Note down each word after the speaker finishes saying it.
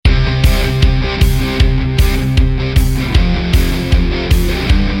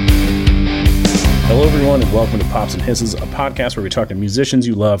everyone, and welcome to Pops and Hisses, a podcast where we talk to musicians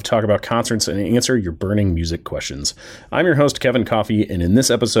you love, talk about concerts, and answer your burning music questions. I'm your host, Kevin Coffey, and in this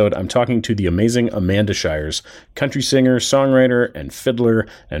episode, I'm talking to the amazing Amanda Shires, country singer, songwriter, and fiddler,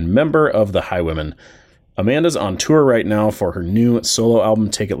 and member of the Highwomen. Amanda's on tour right now for her new solo album,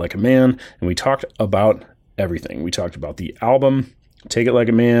 Take It Like a Man, and we talked about everything. We talked about the album, Take It Like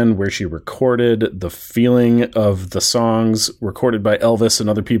a Man, where she recorded the feeling of the songs recorded by Elvis and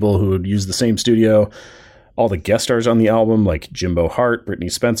other people who would use the same studio. All the guest stars on the album, like Jimbo Hart, Brittany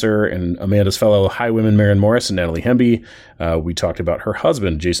Spencer, and Amanda's fellow Highwomen, Maren Morris and Natalie Hemby. We talked about her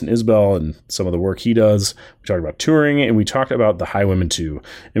husband, Jason Isbell, and some of the work he does. We talked about touring, and we talked about the Highwomen too.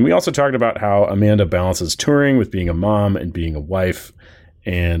 And we also talked about how Amanda balances touring with being a mom and being a wife,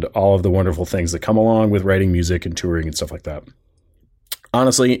 and all of the wonderful things that come along with writing music and touring and stuff like that.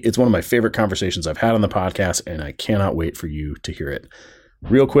 Honestly, it's one of my favorite conversations I've had on the podcast, and I cannot wait for you to hear it.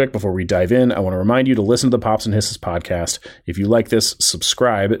 Real quick, before we dive in, I want to remind you to listen to the Pops and Hisses podcast. If you like this,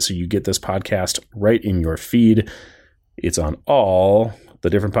 subscribe so you get this podcast right in your feed. It's on all the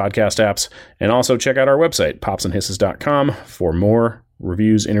different podcast apps. And also check out our website, popsandhisses.com, for more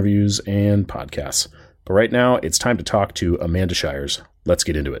reviews, interviews, and podcasts. But right now, it's time to talk to Amanda Shires. Let's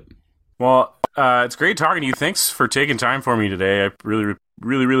get into it. Well, it's great talking to you. Thanks for taking time for me today. I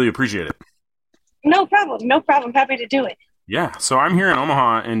really appreciate it. No problem. No problem. Happy to do it. Yeah. So I'm here in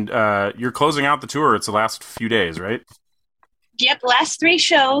Omaha, and you're closing out the tour. It's the last few days, right? Yep. Last 3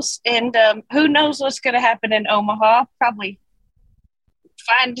 shows. And who knows what's going to happen in Omaha. Probably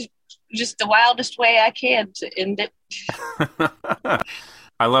find just the wildest way I can to end it.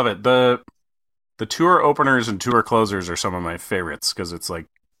 I love it. The tour openers and tour closers are some of my favorites because it's like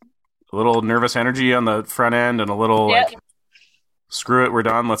a little nervous energy on the front end and a little like, screw it, we're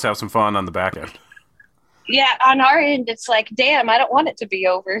done. Let's have some fun on the back end. Yeah, on our end, it's like, damn, I don't want it to be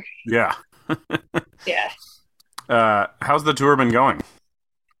over. Yeah. Yeah. How's the tour been going?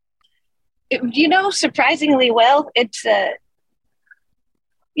 Surprisingly well. It's, the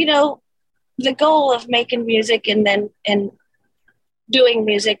goal of making music and doing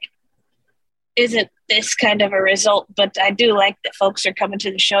music isn't this kind of a result, but I do like that folks are coming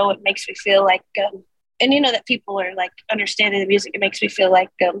to the show. It makes me feel like, and that people are like understanding the music. It makes me feel like,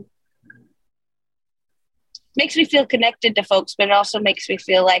 makes me feel connected to folks, but it also makes me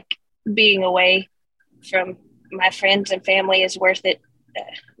feel like being away from my friends and family is worth it.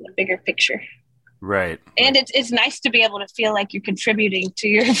 The bigger picture. Right. And it's nice to be able to feel like you're contributing to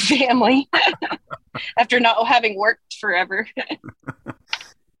your family after not having worked forever.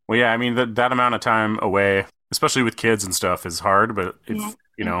 Well, yeah, I mean, that amount of time away, especially with kids and stuff, is hard. But if,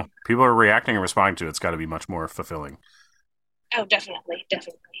 people are reacting and responding to it, it's got to be much more fulfilling. Oh, definitely.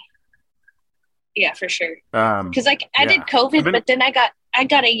 Yeah, for sure. Because I did COVID, but then I got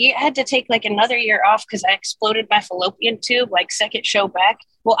a year. I had to take like another year off because I exploded my fallopian tube, like second show back.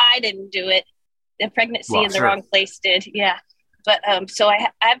 Well, I didn't do it. The pregnancy in the wrong place did. Yeah. But so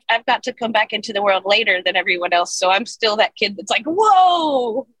I've got to come back into the world later than everyone else. So I'm still that kid that's like,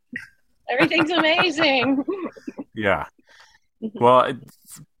 whoa, everything's amazing. Yeah. Well,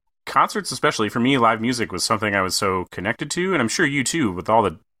 concerts, especially for me, live music was something I was so connected to, and I'm sure you too, with all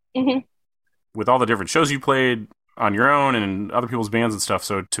the with all the different shows you played on your own and other people's bands and stuff.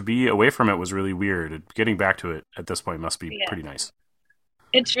 So to be away from it was really weird. And getting back to it at this point must be pretty nice.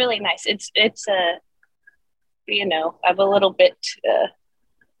 It's really nice. It's I'm a little bit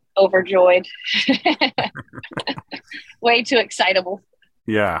overjoyed. Way too excitable.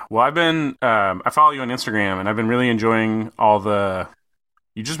 Yeah. Well, I've been, I follow you on Instagram, and I've been really enjoying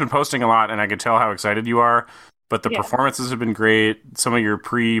you've just been posting a lot, and I can tell how excited you are, but the performances have been great. Some of your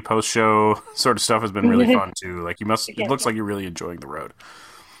post show sort of stuff has been really fun too. Like it looks like you're really enjoying the road.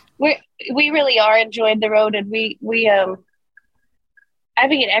 We really are enjoying the road, and we I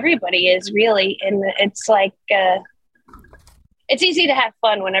mean, everybody is really, and it's like, it's easy to have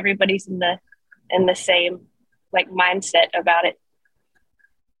fun when everybody's in the same like mindset about it.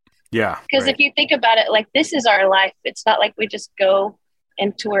 Yeah. Because if you think about it, like this is our life. It's not like we just go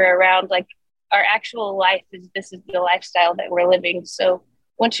and tour around. Like our actual life this is the lifestyle that we're living. So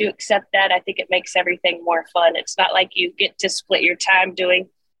once you accept that, I think it makes everything more fun. It's not like you get to split your time doing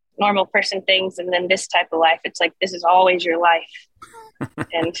normal person things and then this type of life. It's like, this is always your life.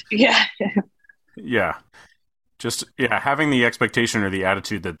 And yeah, just having the expectation or the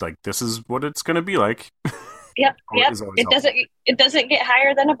attitude that like this is what it's going to be like. Yep. It doesn't get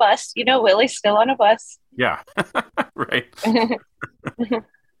higher than a bus. Willie's still on a bus. Yeah. Right.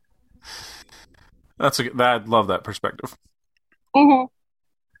 I love that perspective. Mm-hmm.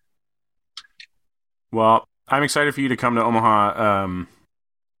 Well, I'm excited for you to come to Omaha.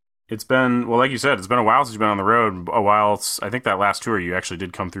 It's been, well, like you said, it's been a while since you've been on the road. A while. I think that last tour you actually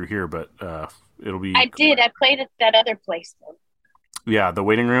did come through here, but it'll be. I did. I played at that other place though. Yeah, the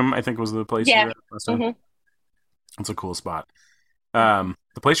waiting room I think was the place. Yeah. You were at last time. Mm-hmm. It's a cool spot. The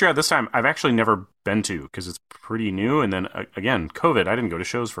place you're at this time, I've actually never been to because it's pretty new. And then again, COVID, I didn't go to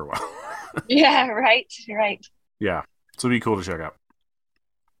shows for a while. Yeah, right. Yeah, so it'd be cool to check out.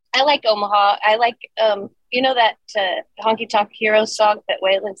 I like Omaha. I like, you know that Honky Tonk Heroes song that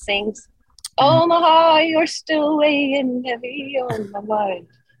Waylon sings? Mm-hmm. Omaha, you're still weighing heavy on my mind.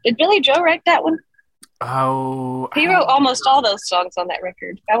 Did Billy Joe write that one? Oh. He wrote almost all those songs on that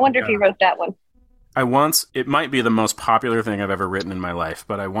record. I wonder if he wrote that one. It might be the most popular thing I've ever written in my life,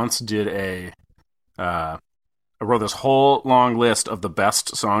 but I once did I wrote this whole long list of the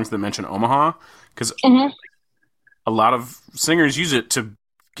best songs that mention Omaha, because a lot of singers use it to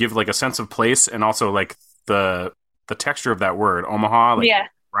give like a sense of place and also like the texture of that word, Omaha, like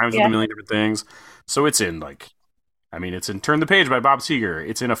rhymes with a million different things. So it's in like, I mean, it's in Turn the Page by Bob Seger.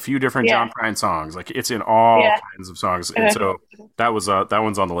 It's in a few different John Prine songs. Like it's in all kinds of songs. And so that one's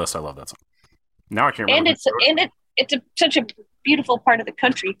on the list. I love that song. Now I can't remember. And it's such a beautiful part of the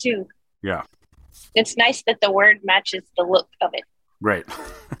country too. Yeah. It's nice that the word matches the look of it. Right.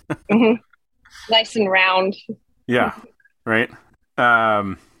 Nice and round. Yeah. Right.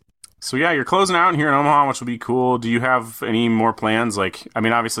 So yeah, you're closing out here in Omaha, which will be cool. Do you have any more plans? Like, I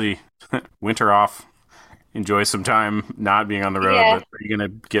mean, obviously winter off, enjoy some time not being on the road, but are you going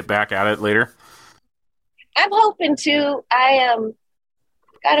to get back at it later? I'm hoping to. I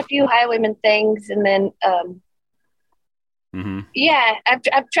got a few Highwayman things, and then I'm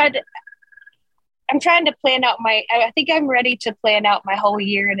trying to plan out I think I'm ready to plan out my whole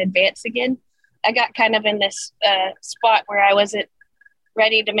year in advance again. I got kind of in this spot where I wasn't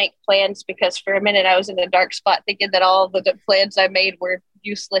ready to make plans because for a minute I was in a dark spot thinking that all the plans I made were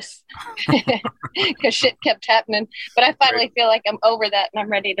useless because shit kept happening. But I finally feel like I'm over that and I'm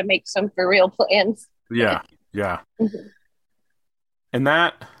ready to make some for real plans. Yeah. And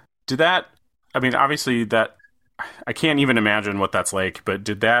I mean, obviously that, I can't even imagine what that's like, but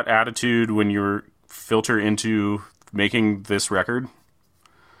did that attitude when you were filter into making this record?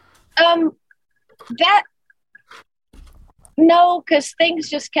 No, because things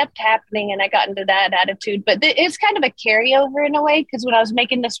just kept happening and I got into that attitude. But it's kind of a carryover in a way, because when I was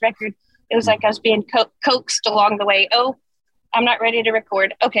making this record, it was like I was being coaxed along the way. Oh, I'm not ready to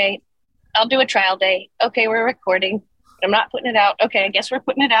record. Okay, I'll do a trial day. Okay, we're recording. I'm not putting it out. Okay, I guess we're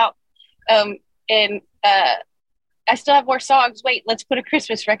putting it out. And I still have more songs. Wait, let's put a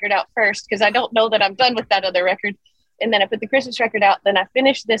Christmas record out first, because I don't know that I'm done with that other record. And then I put the Christmas record out. Then I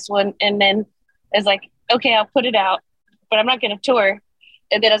finished this one. And then I was like, okay, I'll put it out, but I'm not going to tour.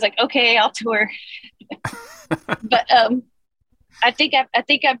 And then I was like, okay, I'll tour. But I think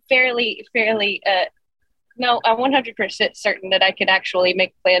I'm fairly no, I'm 100% certain that I could actually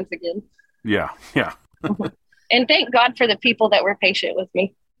make plans again. Yeah. And thank God for the people that were patient with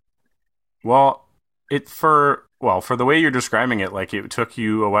me. Well, for the way you're describing it, like it took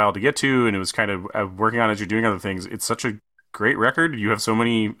you a while to get to, and it was kind of working on it as you're doing other things. It's such a great record. You have so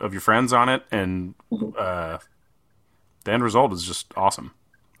many of your friends on it, and the end result is just awesome.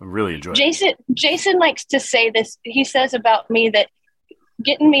 I really enjoy it. Jason likes to say this. He says about me that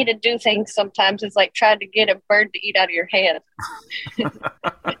getting me to do things sometimes is like trying to get a bird to eat out of your hand.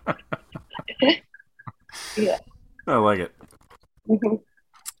 Yeah. I like it. Mm-hmm.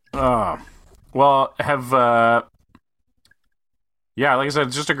 Well, like I said,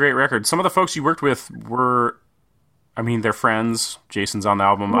 it's just a great record. Some of the folks you worked with they're friends. Jason's on the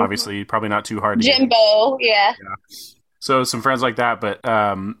album, obviously, probably not too hard to Jimbo, yeah. So some friends like that, but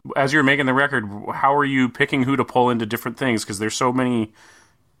as you're making the record, how are you picking who to pull into different things? Because there's so many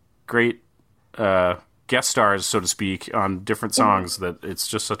great guest stars, so to speak, on different songs that it's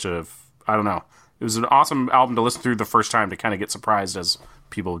just such a, I don't know. It was an awesome album to listen through the first time to kind of get surprised as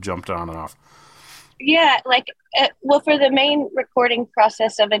people jumped on and off. Yeah, for the main recording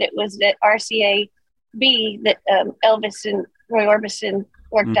process of it, it was at RCA-B that Elvis and Roy Orbison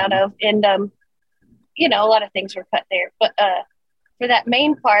worked out of, and a lot of things were cut there. But for that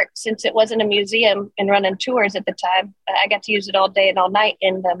main part, since it wasn't a museum and running tours at the time, I got to use it all day and all night.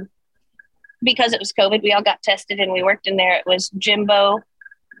 And because it was COVID, we all got tested and we worked in there. It was Jimbo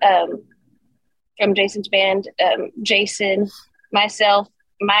from Jason's band, Jason, myself,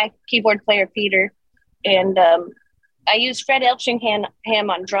 my keyboard player, Peter, and I used Fred Elchingham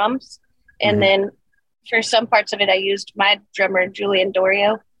on drums. And then for some parts of it, I used my drummer, Julian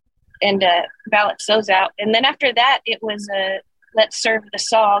Dorio, and ballot those out. And then after that, it was Let's Serve the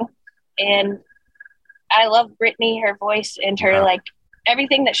Song. And I love Brittany, her voice, and her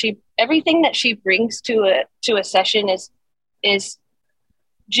everything that she brings to a session is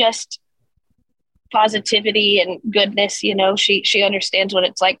just positivity and goodness. You know, she understands what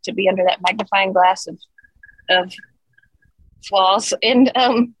it's like to be under that magnifying glass of flaws, and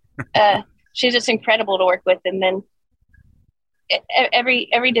she's just incredible to work with. And then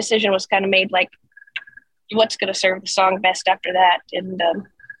every decision was kind of made like, what's going to serve the song best after that, and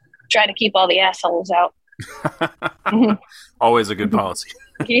try to keep all the assholes out. Always a good policy.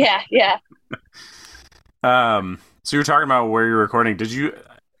 Yeah. So you were talking about where you're recording. Did you,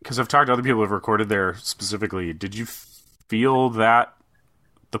 because I've talked to other people who have recorded there specifically, did you feel that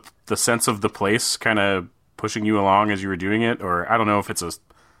the sense of the place kind of pushing you along as you were doing it? Or I don't know if it's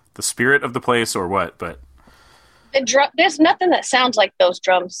the spirit of the place or what, but there's nothing that sounds like those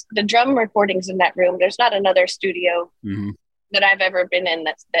drums. The drum recordings in that room, there's not another studio that I've ever been in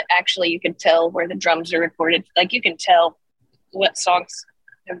that actually you can tell where the drums are recorded. Like, you can tell what songs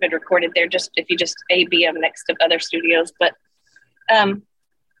have been recorded there just if you just A/B them next to other studios. But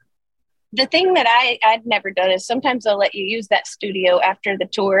the thing that I'd never done is sometimes they'll let you use that studio after the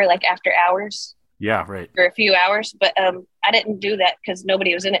tour, like after hours. Yeah, right. For a few hours. But I didn't do that because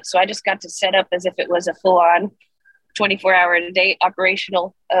nobody was in it. So I just got to set up as if it was a full-on 24-hour-a-day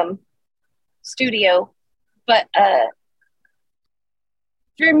operational studio. But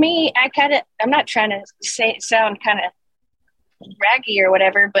for me, I'm not trying to sound kind of braggy or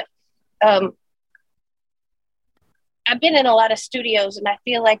whatever, but I've been in a lot of studios, and I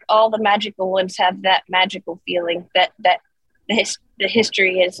feel like all the magical ones have that magical feeling that the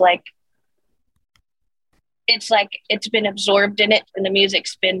history is like, it's like it's been absorbed in it, and the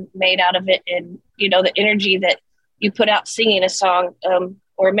music's been made out of it, and you know, the energy that you put out singing a song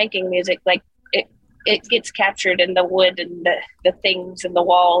or making music, like it gets captured in the wood and the things and the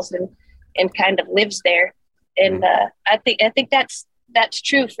walls and kind of lives there. And I think that's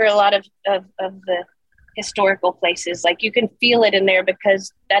true for a lot of the historical places. Like, you can feel it in there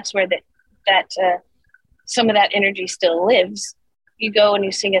because that's where that some of that energy still lives. You go and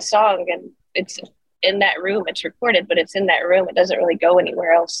you sing a song, and it's in that room. It's recorded, but it's in that room. It doesn't really go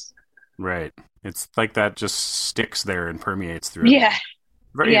anywhere else. Right. It's like that just sticks there and permeates through. Yeah.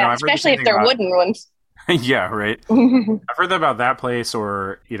 But, yeah, especially if they're wooden ones. Yeah, right. I've heard about that place,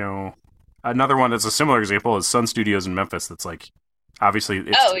 or, you know, another one that's a similar example is Sun Studios in Memphis. That's like, obviously,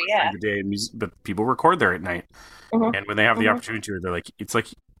 it's the day, but people record there at night. And when they have the opportunity to, they're like, it's not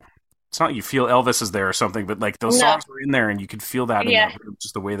like you feel Elvis is there or something, but like those songs were in there, and you could feel that in there,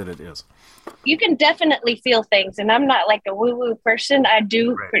 just the way that it is. You can definitely feel things, and I'm not like a woo-woo person. I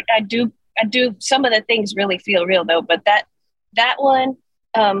do some of the things really feel real though, but that one,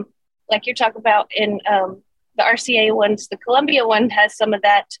 like you're talking about in the RCA ones, the Columbia one has some of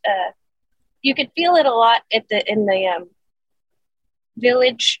that. You could feel it a lot in the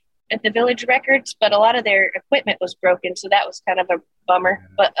Village Records, but a lot of their equipment was broken, so that was kind of a bummer.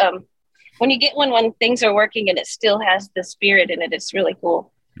 But when you get one when things are working and it still has the spirit in it, it's really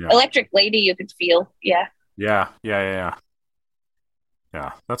cool. Electric Lady, you could feel. Yeah,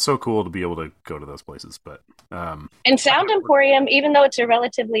 that's so cool to be able to go to those places. But and Sound Emporium, even though it's a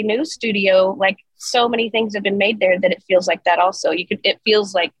relatively new studio, like, so many things have been made there that it feels like that also. It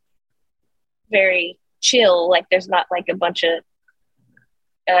feels like very chill, like there's not like a bunch of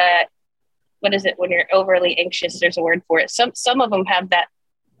what is it when you're overly anxious? There's a word for it. Some of them have that,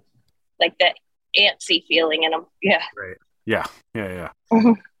 like, that antsy feeling in them. Yeah. Right. Yeah.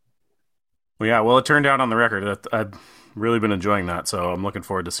 Well, it turned out on the record that I've really been enjoying that, so I'm looking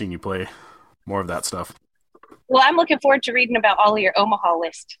forward to seeing you play more of that stuff. Well, I'm looking forward to reading about all of your Omaha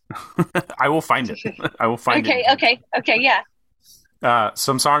list. I will find it. Okay, yeah.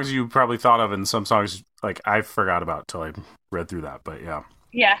 Some songs you probably thought of, and some songs like I forgot about till I read through that, but yeah.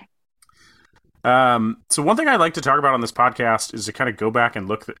 Yeah. So one thing I like to talk about on this podcast is to kind of go back and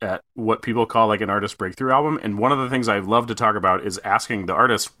look at what people call like an artist breakthrough album. And one of the things I love to talk about is asking the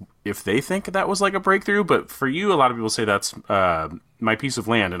artist if they think that was like a breakthrough. But for you, a lot of people say that's My Piece of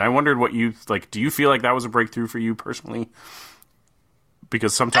Land. And I wondered what you like. Do you feel like that was a breakthrough for you personally?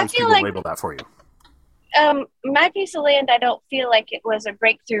 Because sometimes people label that for you. My Piece of Land, I don't feel like it was a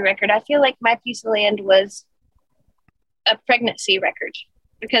breakthrough record. I feel like My Piece of Land was a pregnancy record,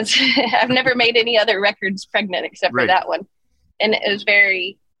 because I've never made any other records pregnant except for that one. And it was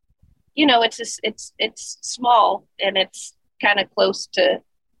very, you know, it's small, and it's kind of close to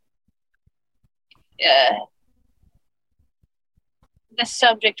the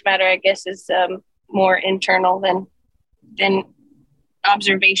subject matter, I guess, is more internal than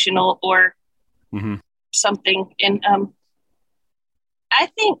observational or something. And I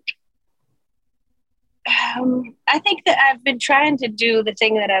think I think that I've been trying to do the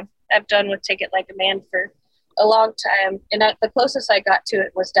thing that I've done with Take It Like a Man for a long time, and the closest I got to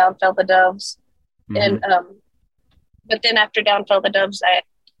it was Down Fell the Doves, and but then after Down Fell the Doves, I,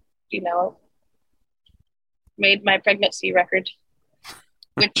 made my pregnancy record,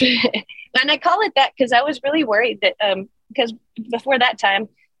 which, and I call it that because I was really worried that because before that time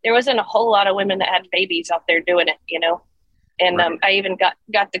there wasn't a whole lot of women that had babies out there doing it, And right. I even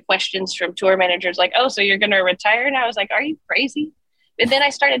got the questions from tour managers like, oh, so you're going to retire? And I was like, are you crazy? And then I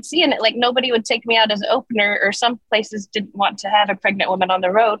started seeing it, like nobody would take me out as an opener, or some places didn't want to have a pregnant woman on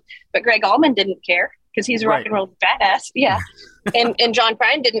the road. But Greg Allman didn't care because he's a rock and roll badass. Yeah. and John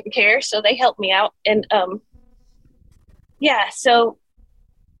Prine didn't care. So they helped me out. And yeah, so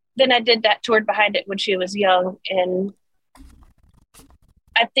then I did that, toured behind it when she was young. And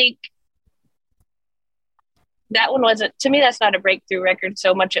I think that one wasn't, to me, that's not a breakthrough record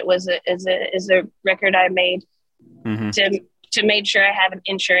so much. It was a record I made to make sure I have an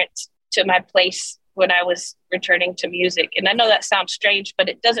insurance to my place when I was returning to music. And I know that sounds strange, but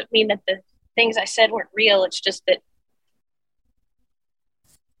it doesn't mean that the things I said weren't real. It's just that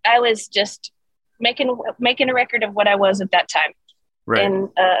I was just making a record of what I was at that time. Right. And,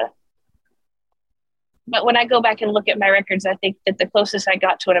 but when I go back and look at my records, I think that the closest I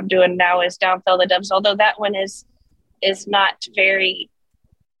got to what I'm doing now is Down Fell the Doves, although that one is not very,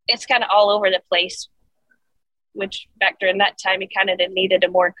 it's kind of all over the place, which back during that time, you kind of needed a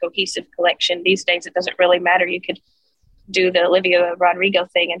more cohesive collection. These days, it doesn't really matter. You could do the Olivia Rodrigo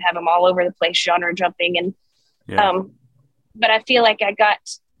thing and have them all over the place, genre jumping. And, but I feel like I got,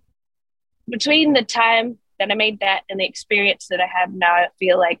 between the time that I made that and the experience that I have now, I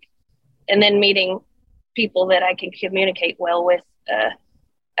feel like, and then meeting people that I can communicate well with,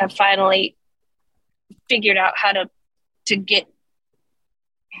 I've finally figured out how to get,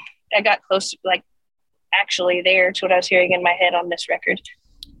 I got close to like actually there to what I was hearing in my head on this record.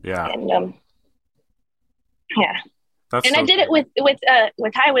 Yeah. And yeah. That's and so I did cool. it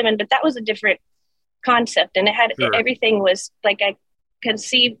with High Women, but that was a different concept, and it had everything was like, I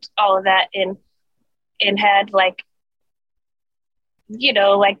conceived all of that and had like,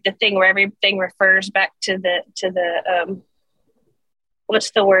 like the thing where everything refers back to the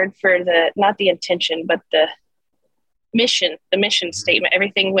what's the word for the, not the intention, but the mission statement.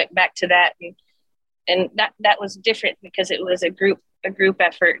 Everything went back to that. And that was different because it was a group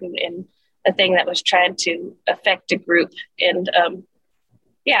effort and a thing that was trying to affect a group. And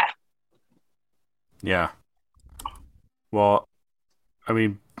yeah. Well, I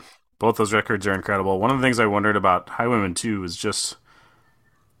mean, both those records are incredible. One of the things I wondered about High Women too is just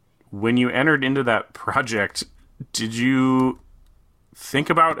when you entered into that project, did you think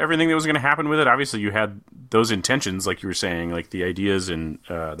about everything that was going to happen with it? Obviously you had those intentions, like you were saying, like the ideas and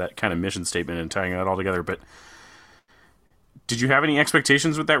that kind of mission statement and tying that all together. But did you have any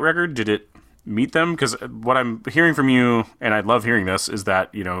expectations with that record? Did it meet them? Because what I'm hearing from you, and I love hearing this, is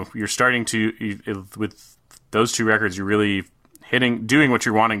that, you're starting to, with those two records, you're really doing what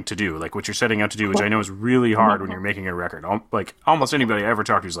you're wanting to do, like what you're setting out to do, which I know is really hard when you're making a record. Like almost anybody I ever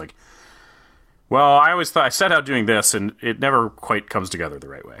talk to is like, well, I always thought I set out doing this, and it never quite comes together the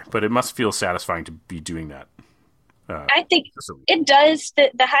right way. But it must feel satisfying to be doing that. I think it does.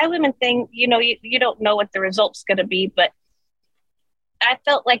 The High Women thing, you don't know what the result's going to be, but I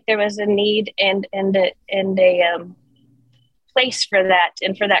felt like there was a need and a place for that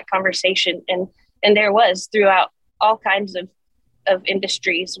and for that conversation, and there was throughout all kinds of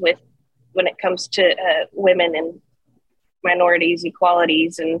industries when it comes to women and minorities,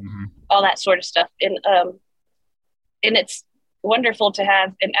 equalities, and all that sort of stuff. And it's wonderful to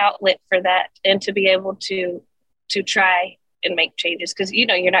have an outlet for that and to be able to try and make changes, because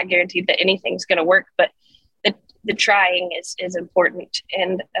you're not guaranteed that anything's going to work, but the trying is important,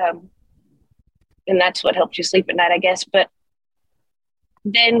 and that's what helps you sleep at night, I guess. But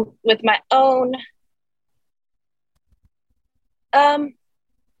then with my own a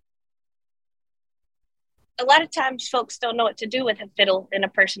lot of times folks don't know what to do with a fiddle in a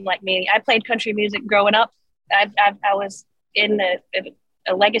person like me. I played country music growing up. I was in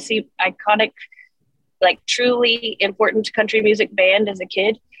a legacy, iconic, like truly important country music band as a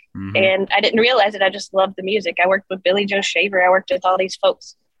kid. And I didn't realize it. I just loved the music. I worked with Billy Joe Shaver. I worked with all these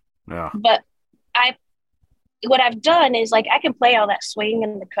folks. Yeah. But what I've done is, like, I can play all that swing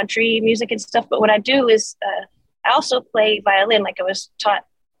and the country music and stuff. But what I do is I also play violin, like I was taught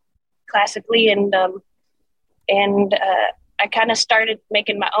classically. And I kind of started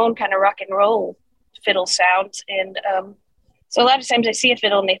making my own kind of rock and roll fiddle sounds. And so a lot of times I see a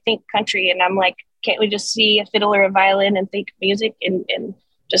fiddle and they think country. And I'm like, can't we just see a fiddle or a violin and think music and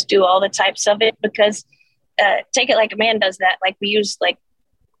just do all the types of it? Because Take It Like a Man does that. Like we use like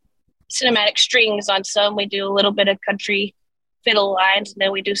cinematic strings on some. We do a little bit of country fiddle lines, and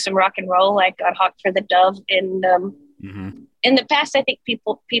then we do some rock and roll, like on Hawk for the Dove. And in the past, I think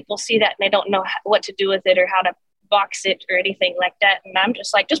people see that and they don't know what to do with it or how to box it or anything like that. And I'm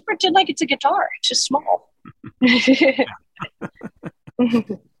just like, just pretend like it's a guitar. It's just small.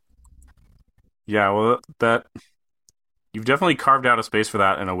 Yeah, well, that you've definitely carved out a space for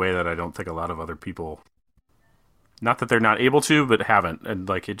that in a way that I don't think a lot of other people, not that they're not able to, but haven't. And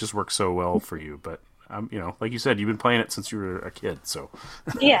like, it just works so well for you. But like you said, you've been playing it since you were a kid. So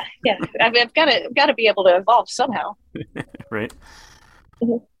yeah. I've got to be able to evolve somehow. Right.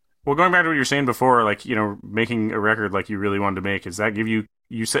 Mm-hmm. Well, going back to what you were saying before, like, making a record like you really wanted to make, does that give you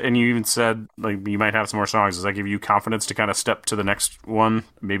said, and you even said like you might have some more songs. Does that give you confidence to kind of step to the next one?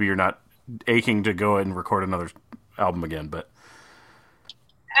 Maybe you're not aching to go and record another album again, but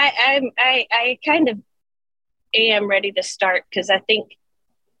I kind of am ready to start, because I think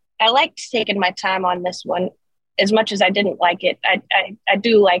I liked taking my time on this one as much as I didn't like it. I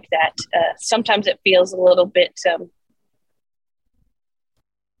do like that. Sometimes it feels a little bit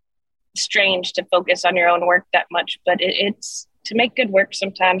strange to focus on your own work that much, but it's to make good work.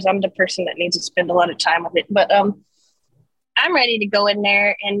 Sometimes I'm the person that needs to spend a lot of time with it, but I'm ready to go in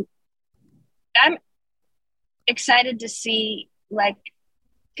there, and I'm excited to see, like,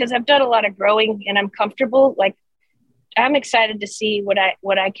 because I've done a lot of growing and I'm comfortable. Like, I'm excited to see what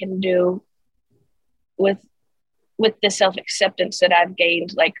I can do with the self-acceptance that I've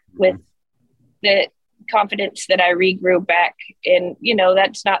gained, like with the confidence that I regrew back. And,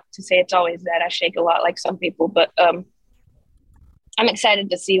 that's not to say it's always that I shake a lot like some people, but I'm excited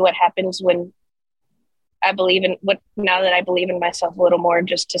to see what happens when I believe in now that I believe in myself a little more,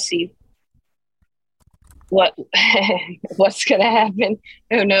 just to see what's going to happen.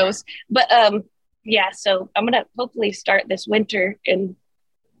 Who knows? But, yeah, so I'm going to hopefully start this winter and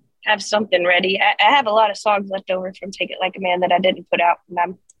have something ready. I have a lot of songs left over from Take It Like a Man that I didn't put out. And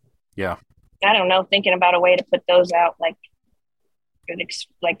I don't know, thinking about a way to put those out, like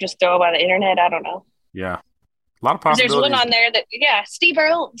just throw them on the internet. I don't know. Yeah. A lot of possibilities. There's one on there that, Steve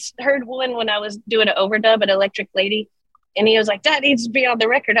Earle heard one when I was doing an overdub at Electric Lady. And he was like, that needs to be on the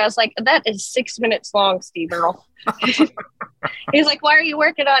record. I was like, that is 6 minutes long, Steve Earle. He was like, why are you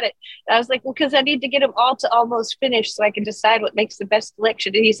working on it? I was like, well, because I need to get them all to almost finish so I can decide what makes the best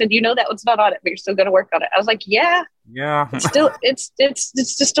selection. And he said, that one's not on it, but you're still going to work on it. I was like, yeah. It's still, it's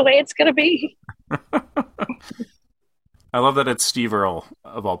just the way it's going to be. I love that it's Steve Earle,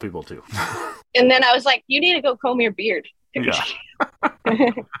 of all people, too. And then I was like, you need to go comb your beard. Yeah.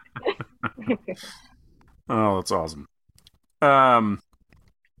 Oh, that's awesome.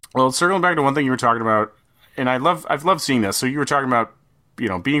 Well, circling back to one thing you were talking about, and I've loved seeing this. So you were talking about,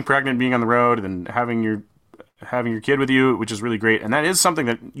 being pregnant, being on the road, and having your kid with you, which is really great. And that is something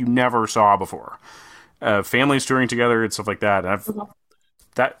that you never saw before. Families touring together and stuff like that.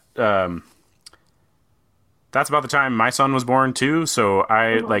 And that's about the time my son was born too. So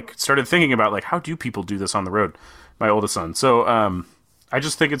I started thinking about how do people do this on the road? My oldest son. So I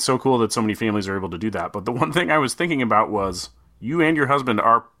just think it's so cool that so many families are able to do that. But the one thing I was thinking about was you and your husband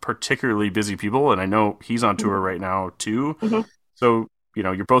are particularly busy people, and I know he's on tour right now too. Mm-hmm. So,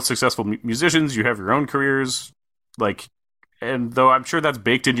 you're both successful musicians, you have your own careers, and though I'm sure that's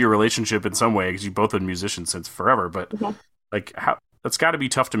baked into your relationship in some way because you've both been musicians since forever, but how that's got to be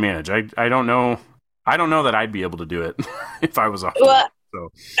tough to manage. I don't know that I'd be able to do it if I was off. Well, so.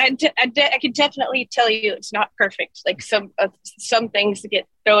 I can definitely tell you it's not perfect. Like some things get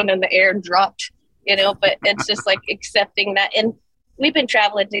thrown in the air and dropped, but it's just accepting that. And we've been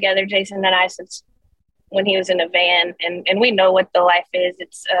traveling together, Jason and I, since when he was in a van, and we know what the life is.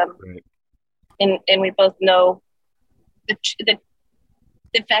 It's right. and we both know the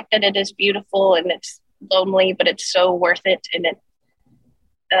fact that it is beautiful and it's lonely, but it's so worth it. And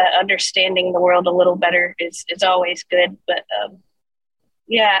understanding the world a little better is always good. But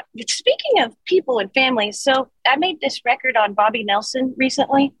yeah, speaking of people and families, so I made this record on Bobby Nelson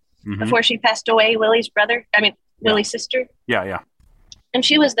recently, before she passed away, Willie's sister. Yeah. And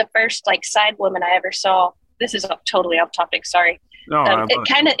she was the first side woman I ever saw. This is totally off topic. Sorry. No, it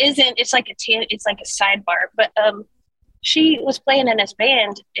kind of isn't. It's like a sidebar, but she was playing in this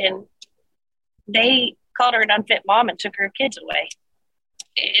band, and they called her an unfit mom and took her kids away.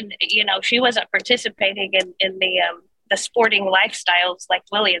 And she wasn't participating in the sporting lifestyles like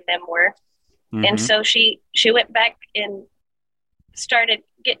Willie and them were. Mm-hmm. And so she went back and started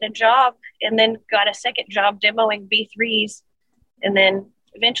getting a job, and then got a second job demoing B3s, and then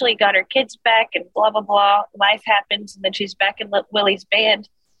eventually got her kids back, and blah, blah, blah. Life happens. And then she's back in Willie's band.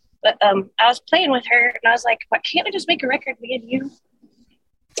 But I was playing with her, and I was like, "Why can't I just make a record, me and you?"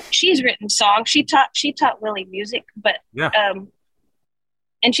 She's written songs. She taught Lily music, but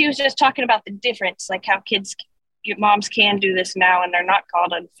and she was just talking about the difference, like how your moms can do this now, and they're not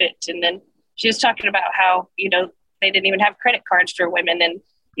called unfit. And then she was talking about how they didn't even have credit cards for women, and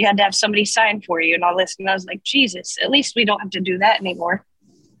you had to have somebody sign for you and all this. And I was like, Jesus, at least we don't have to do that anymore.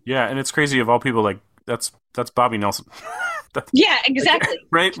 Yeah, and it's crazy of all people, like that's Bobby Nelson. Yeah, exactly. Like,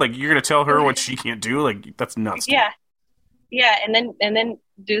 right? Like you're gonna tell her what she can't do? Like that's nuts. Yeah. Yeah, and then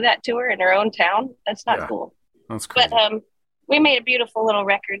do that to her in her own town. That's not cool. That's crazy. But we made a beautiful little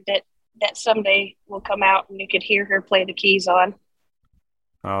record that someday will come out and you could hear her play the keys on.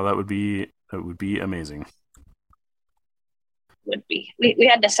 Oh, that would be amazing. Would be. We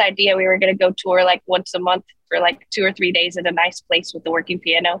had this idea we were going to go tour like once a month for like 2 or 3 days at a nice place with the working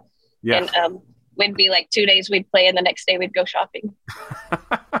piano. Yeah. And we'd be like 2 days we'd play and the next day we'd go shopping.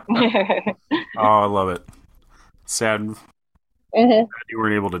 Oh, I love it. Sad. Mm-hmm. You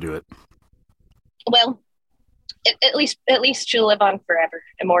weren't able to do it. Well, at least she'll live on forever,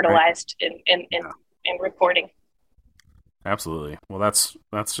 immortalized in recording. Absolutely. Well, that's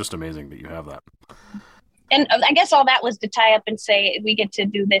just amazing that you have that. And I guess all that was to tie up and say we get to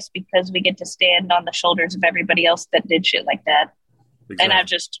do this because we get to stand on the shoulders of everybody else that did shit like that. Exactly. And I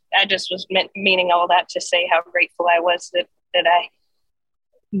just was meaning all that to say how grateful I was that I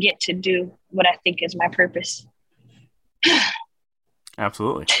get to do what I think is my purpose.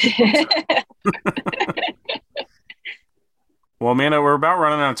 Absolutely. Well, Amanda, we're about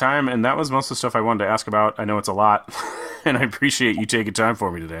running out of time, and that was most of the stuff I wanted to ask about. I know it's a lot, and I appreciate you taking time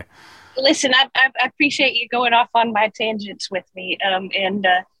for me today. Listen, I appreciate you going off on my tangents with me, and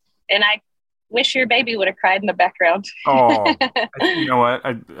I wish your baby would have cried in the background. Oh, you know what?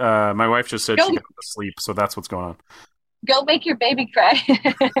 My wife just said she got to sleep, so that's what's going on. Go make your baby cry.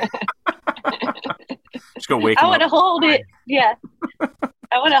 Just go wake him up. I want to hold it. Yeah.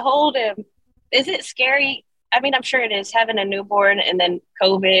 I want to hold him. Is it scary? I mean, I'm sure it is, having a newborn and then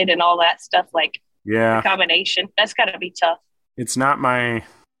COVID and all that stuff, like the combination. That's got to be tough. It's not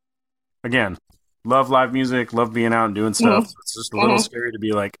again, love live music, love being out and doing stuff. Mm-hmm. It's just a little scary to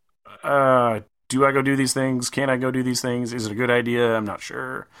be like, do I go do these things? Can I go do these things? Is it a good idea? I'm not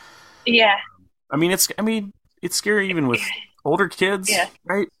sure. Yeah. It's scary even with older kids,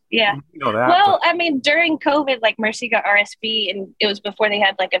 right? Yeah. You know that, well, I mean, during COVID, like Mercy got RSV, and it was before they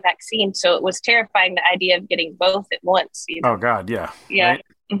had like a vaccine, so it was terrifying, the idea of getting both at once. Oh God, yeah. Yeah. Right?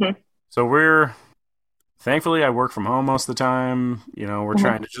 Mm-hmm. So thankfully I work from home most of the time. We're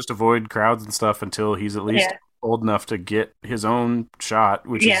trying to just avoid crowds and stuff until he's at least old enough to get his own shot,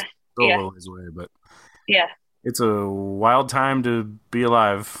 which is still a little ways away. But it's a wild time to be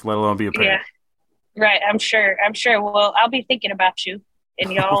alive, let alone be a parent. Yeah. Right. I'm sure. Well, I'll be thinking about you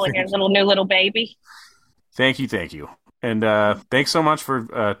and y'all and your little baby. Thank you. And thanks so much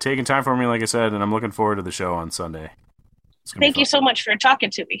for taking time for me, like I said, and I'm looking forward to the show on Sunday. Thank you so much for talking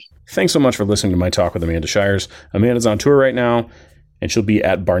to me. Thanks so much for listening to my talk with Amanda Shires. Amanda's on tour right now, and she'll be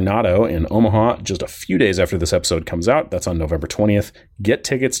at Barnado in Omaha just a few days after this episode comes out. That's on November 20th. Get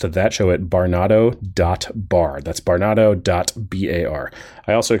tickets to that show at barnado.bar. That's barnado.bar.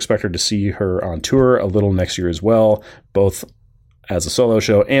 I also expect her to see her on tour a little next year as well, both as a solo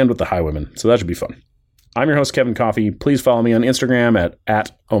show and with the Highwomen. So that should be fun. I'm your host, Kevin Coffey. Please follow me on Instagram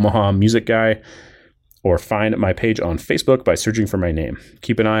at Omaha Music Guy, or find my page on Facebook by searching for my name.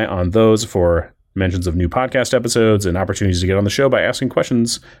 Keep an eye on those for mentions of new podcast episodes and opportunities to get on the show by asking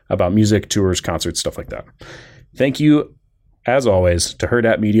questions about music, tours, concerts, stuff like that. Thank you, as always, to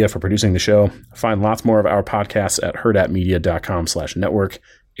Hurrdat Media for producing the show. Find lots more of our podcasts at hurrdatmedia.com/network,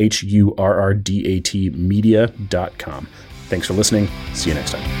 HURRDAT media.com. Thanks for listening. See you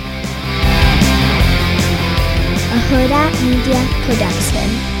next time. A Hurrdat Media Production.